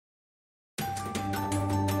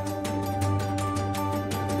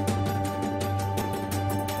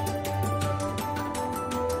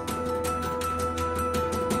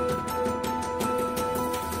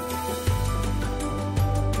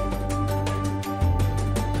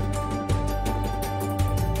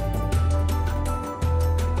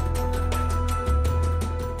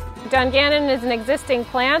Dungannon is an existing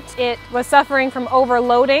plant. It was suffering from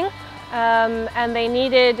overloading and they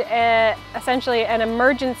needed essentially an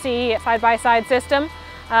emergency side-by-side system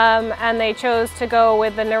and they chose to go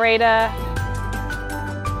with the Nereda.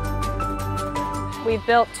 We've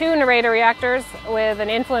built 2 Nereda reactors with an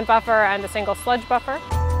influent buffer and a single sludge buffer.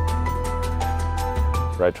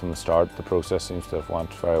 Right from the start, the process seems to have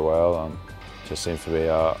went very well and just seems to be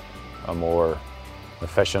a more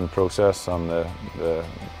efficient process than the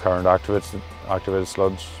current activated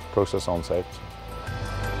sludge process on site.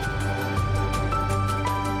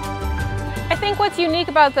 I think what's unique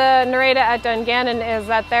about the Nereda at Dungannon is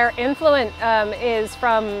that their influent is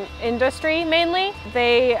from industry mainly.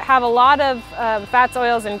 They have a lot of fats,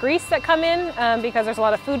 oils and grease that come in because there's a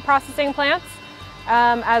lot of food processing plants,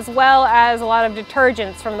 as well as a lot of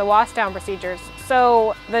detergents from the wash down procedures.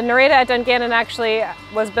 So the Nereda at Dungannon actually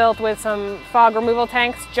was built with some fog removal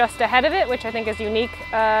tanks just ahead of it, which I think is unique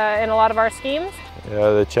in a lot of our schemes. Yeah,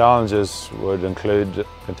 the challenges would include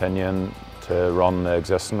continuing to run the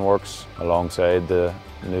existing works alongside the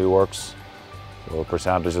new works. So a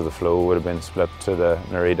percentage of the flow would have been split to the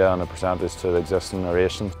Nereda and a percentage to the existing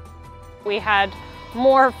aeration. We had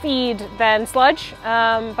more feed than sludge,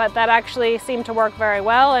 but that actually seemed to work very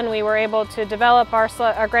well, and we were able to develop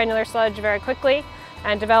our granular sludge very quickly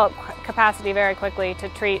and develop capacity very quickly to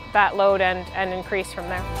treat that load and increase from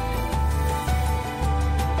there.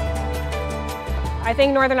 I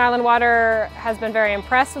think Northern Ireland Water has been very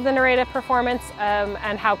impressed with the Nereda performance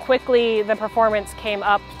and how quickly the performance came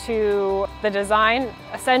up to the design.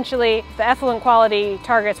 Essentially, the effluent quality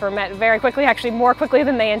targets were met very quickly, actually more quickly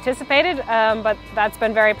than they anticipated, but that's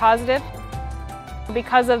been very positive.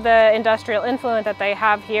 Because of the industrial influent that they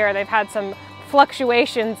have here, they've had some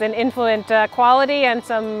fluctuations in influent quality and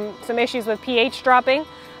some issues with pH dropping,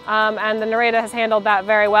 and the Nereda has handled that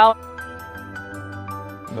very well.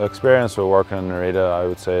 The experience of working in Nereda, I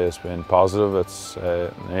would say, has been positive. It's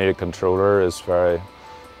the Nereda controller is very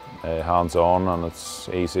hands-on and it's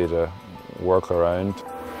easy to work around.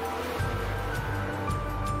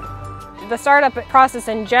 The startup process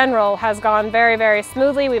in general has gone very, very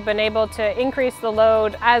smoothly. We've been able to increase the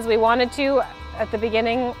load as we wanted to at the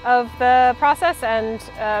beginning of the process and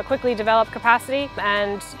quickly develop capacity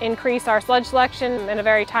and increase our sludge selection in a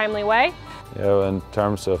very timely way. Yeah, in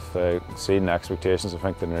terms of exceeding expectations, I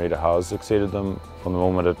think the Nereda has exceeded them. From the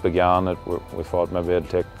moment it began, we thought maybe it'd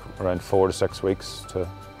take around 4 to 6 weeks to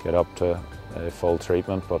get up to full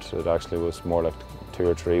treatment, but it actually was more like 2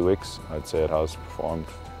 or 3 weeks. I'd say it has performed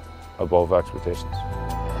above expectations.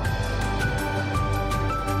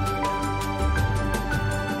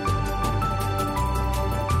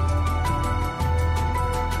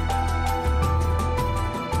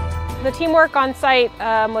 The teamwork on site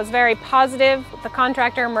was very positive. The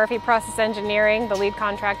contractor, Murphy Process Engineering, the lead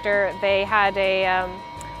contractor, they had a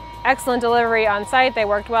excellent delivery on site. They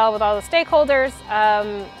worked well with all the stakeholders,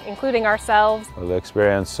 including ourselves. Well, the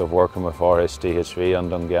experience of working with RHDHV and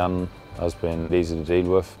Dungannon has been easy to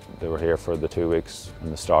deal with. They were here for the 2 weeks in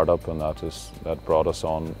the startup, and that brought us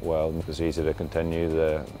on well. It was easy to continue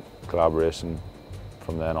the collaboration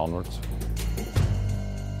from then onwards.